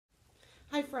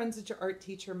Hi friends, it's your art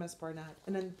teacher, Miss Barnett.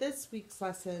 And in this week's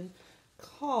lesson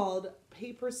called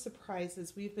Paper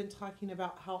Surprises, we've been talking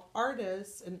about how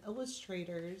artists and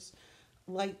illustrators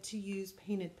like to use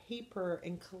painted paper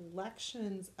and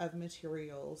collections of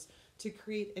materials to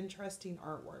create interesting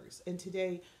artworks. And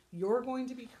today you're going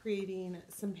to be creating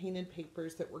some painted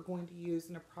papers that we're going to use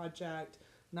in a project,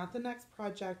 not the next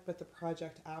project, but the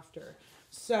project after.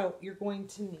 So you're going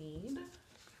to need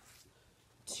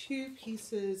 2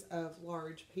 pieces of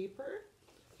large paper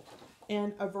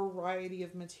and a variety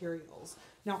of materials.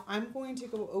 Now I'm going to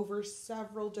go over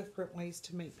several different ways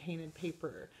to make painted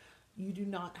paper. You do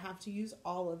not have to use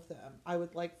all of them. I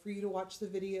would like for you to watch the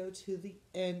video to the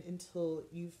end until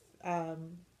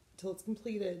it's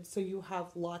completed, so you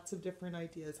have lots of different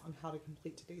ideas on how to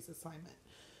complete today's assignment.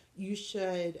 You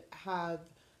should have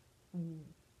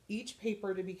each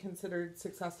paper to be considered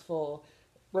successful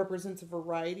represents a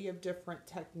variety of different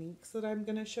techniques that I'm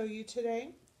going to show you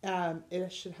today.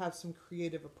 It should have some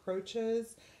creative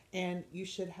approaches, and you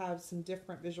should have some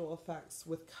different visual effects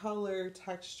with color,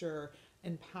 texture,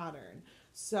 and pattern.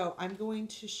 So I'm going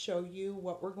to show you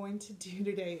what we're going to do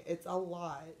today. It's a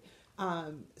lot.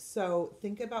 So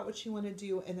think about what you want to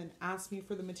do and then ask me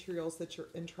for the materials that you're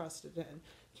interested in.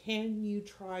 Can you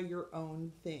try your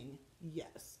own thing?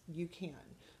 Yes, you can.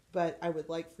 But I would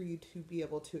like for you to be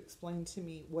able to explain to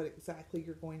me what exactly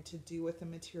you're going to do with the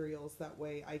materials. That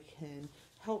way I can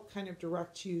help kind of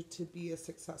direct you to be as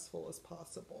successful as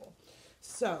possible.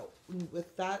 So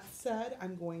with that said,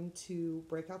 I'm going to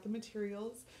break out the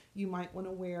materials. You might want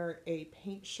to wear a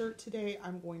paint shirt today.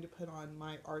 I'm going to put on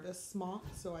my artist smock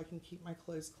so I can keep my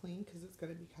clothes clean because it's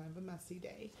going to be kind of a messy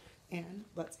day. And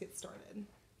let's get started.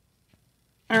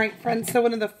 All right, friends, so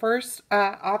one of the first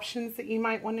options that you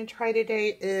might want to try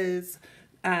today is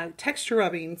texture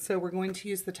rubbing. So we're going to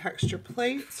use the texture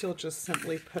plates. You'll just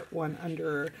simply put one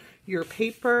under your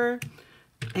paper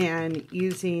and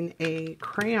using a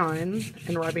crayon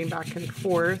and rubbing back and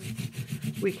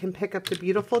forth, we can pick up the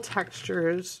beautiful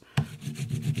textures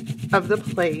of the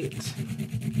plate.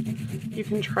 You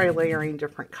can try layering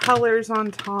different colors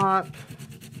on top.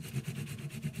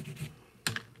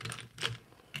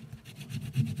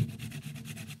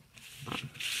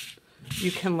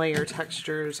 You can layer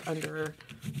textures under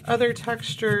other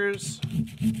textures.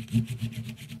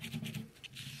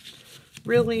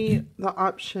 Really, the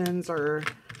options are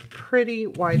pretty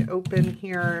wide open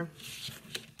here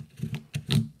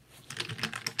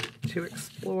to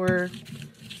explore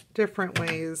different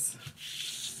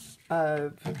ways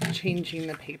of changing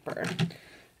the paper.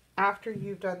 After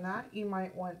you've done that, you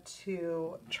might want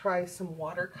to try some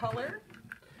watercolor.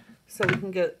 So we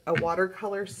can get a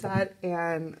watercolor set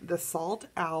and the salt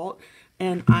out,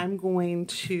 and I'm going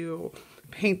to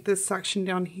paint this section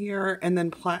down here and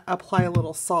then apply a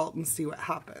little salt and see what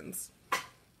happens.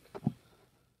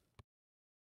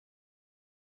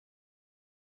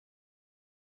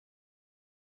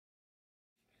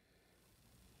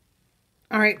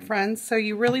 All right, friends, so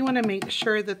you really want to make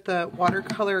sure that the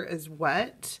watercolor is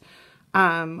wet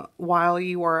while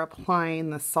you are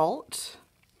applying the salt.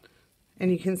 And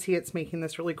you can see it's making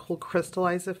this really cool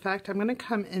crystallized effect. I'm going to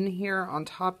come in here on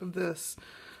top of this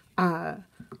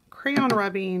crayon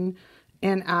rubbing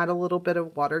and add a little bit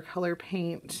of watercolor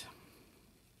paint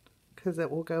because it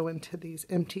will go into these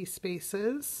empty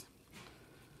spaces.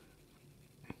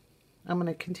 I'm going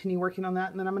to continue working on that,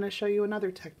 and then I'm going to show you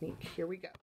another technique. Here we go.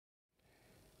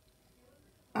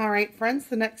 All right, friends,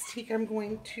 the next technique I'm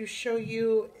going to show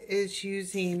you is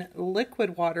using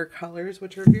liquid watercolors,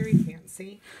 which are very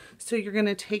fancy. So you're going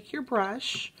to take your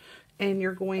brush and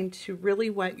you're going to really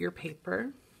wet your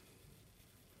paper.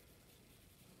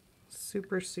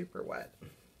 Super, super wet.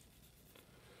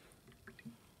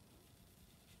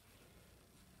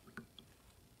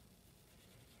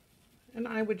 And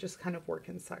I would just kind of work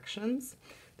in sections.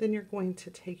 Then you're going to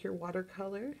take your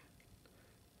watercolor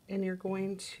and you're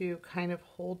going to kind of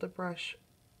hold the brush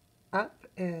up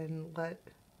and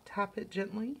tap it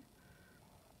gently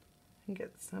and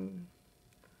get some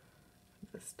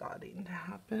of this dotting to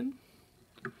happen.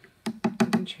 You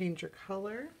can change your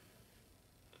color.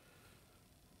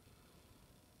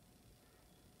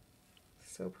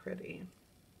 So pretty.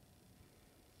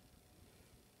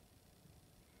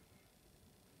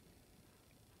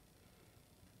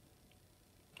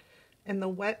 And the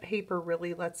wet paper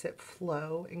really lets it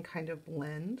flow and kind of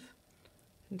blend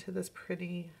into this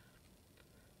pretty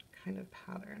kind of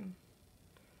pattern.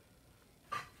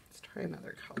 Let's try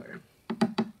another color.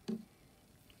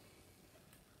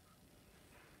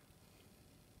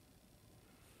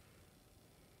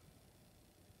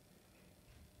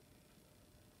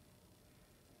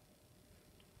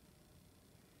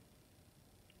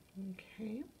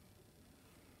 Okay.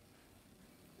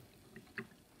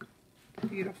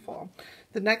 Beautiful.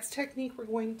 The next technique we're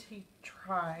going to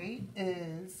try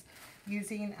is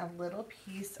using a little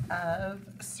piece of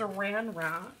saran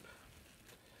wrap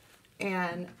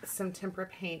and some tempera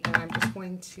paint, and I'm just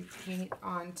going to paint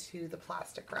onto the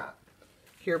plastic wrap.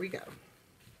 Here we go.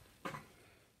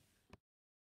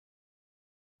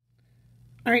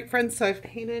 All right, friends, so I've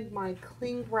painted my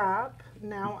cling wrap.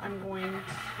 Now I'm going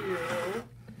to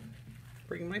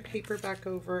bring my paper back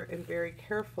over and very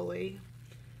carefully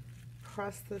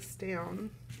press this down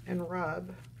and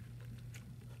rub.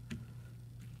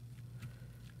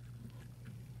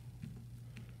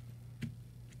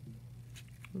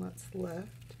 Let's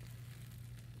lift.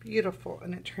 Beautiful,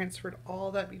 and it transferred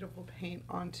all that beautiful paint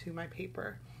onto my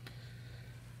paper.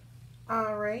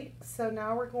 All right, so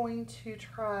now we're going to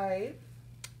try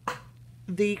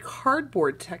the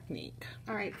cardboard technique.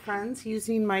 All right, friends,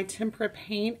 using my tempera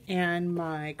paint and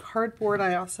my cardboard,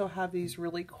 I also have these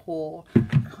really cool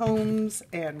combs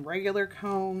and regular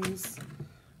combs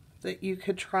that you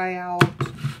could try out.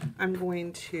 I'm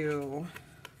going to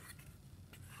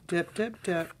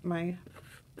dip my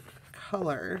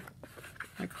color,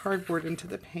 my cardboard into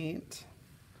the paint,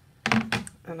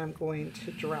 and I'm going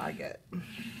to drag it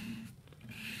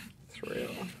through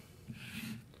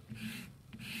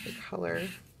the color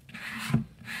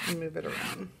and move it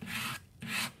around.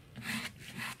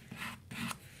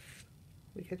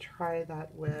 We could try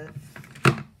that with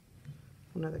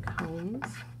one of the combs.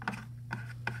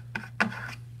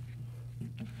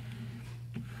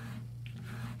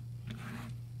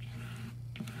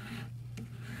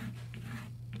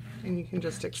 And you can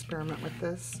just experiment with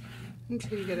this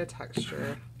until you get a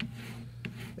texture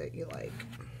that you like.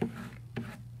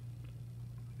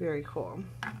 Very cool.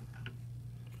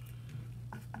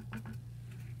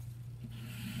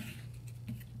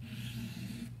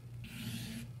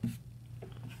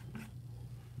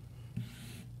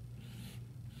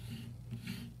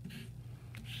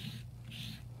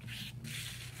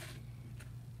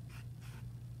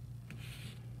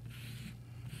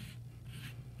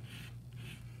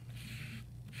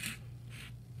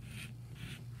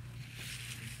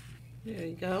 There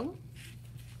you go.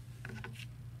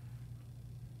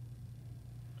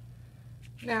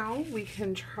 Now we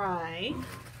can try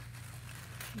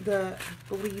the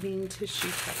bleeding tissue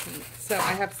technique. So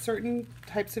I have certain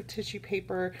types of tissue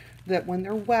paper that when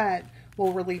they're wet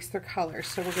will release their color.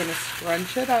 So we're going to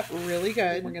scrunch it up really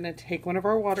good. We're going to take one of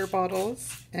our water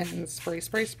bottles and spray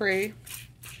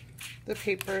the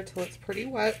paper till it's pretty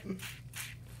wet. And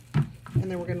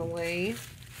then we're going to lay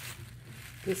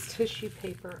this tissue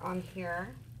paper on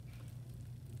here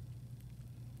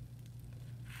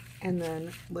and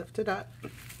then lift it up.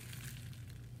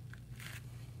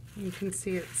 You can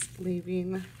see it's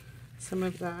leaving some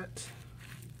of that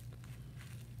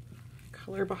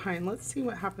color behind. Let's see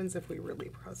what happens if we really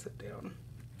press it down.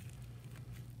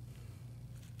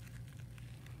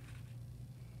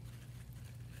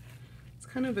 It's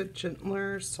kind of a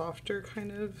gentler, softer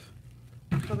kind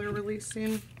of color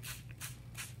releasing.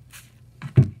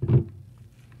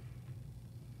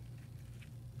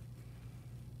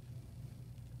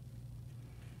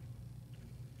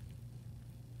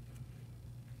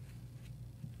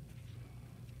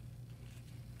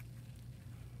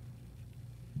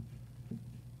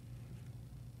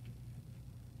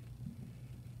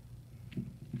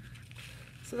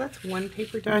 So that's one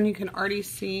paper done. You can already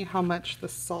see how much the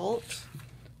salt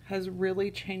has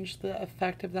really changed the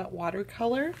effect of that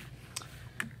watercolor.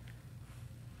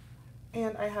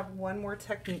 And I have one more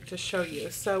technique to show you.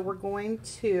 So we're going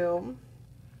to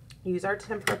use our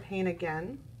tempera paint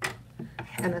again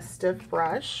and a stiff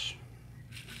brush.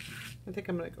 I think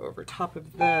I'm going to go over top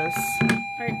of this. All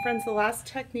right, friends, the last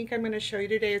technique I'm going to show you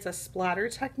today is a splatter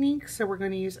technique. So we're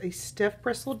going to use a stiff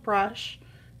bristled brush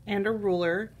and a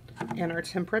ruler and our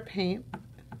tempera paint.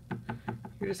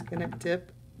 You're just going to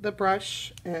dip the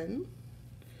brush in,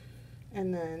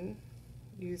 and then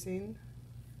using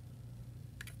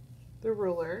the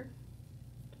ruler,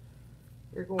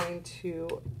 you're going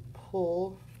to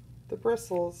pull the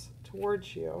bristles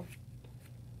towards you,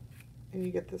 and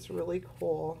you get this really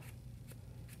cool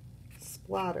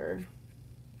splatter.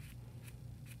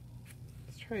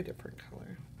 Let's try a different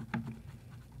color.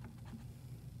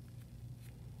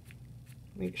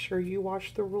 Make sure you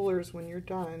wash the rulers when you're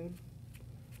done.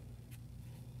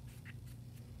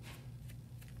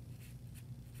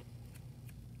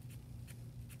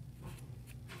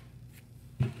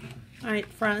 Alright,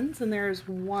 friends, and there's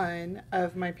one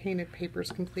of my painted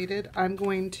papers completed. I'm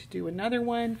going to do another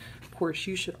one, course,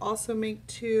 you should also make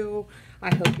 2.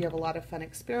 I hope you have a lot of fun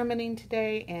experimenting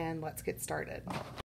today, and let's get started.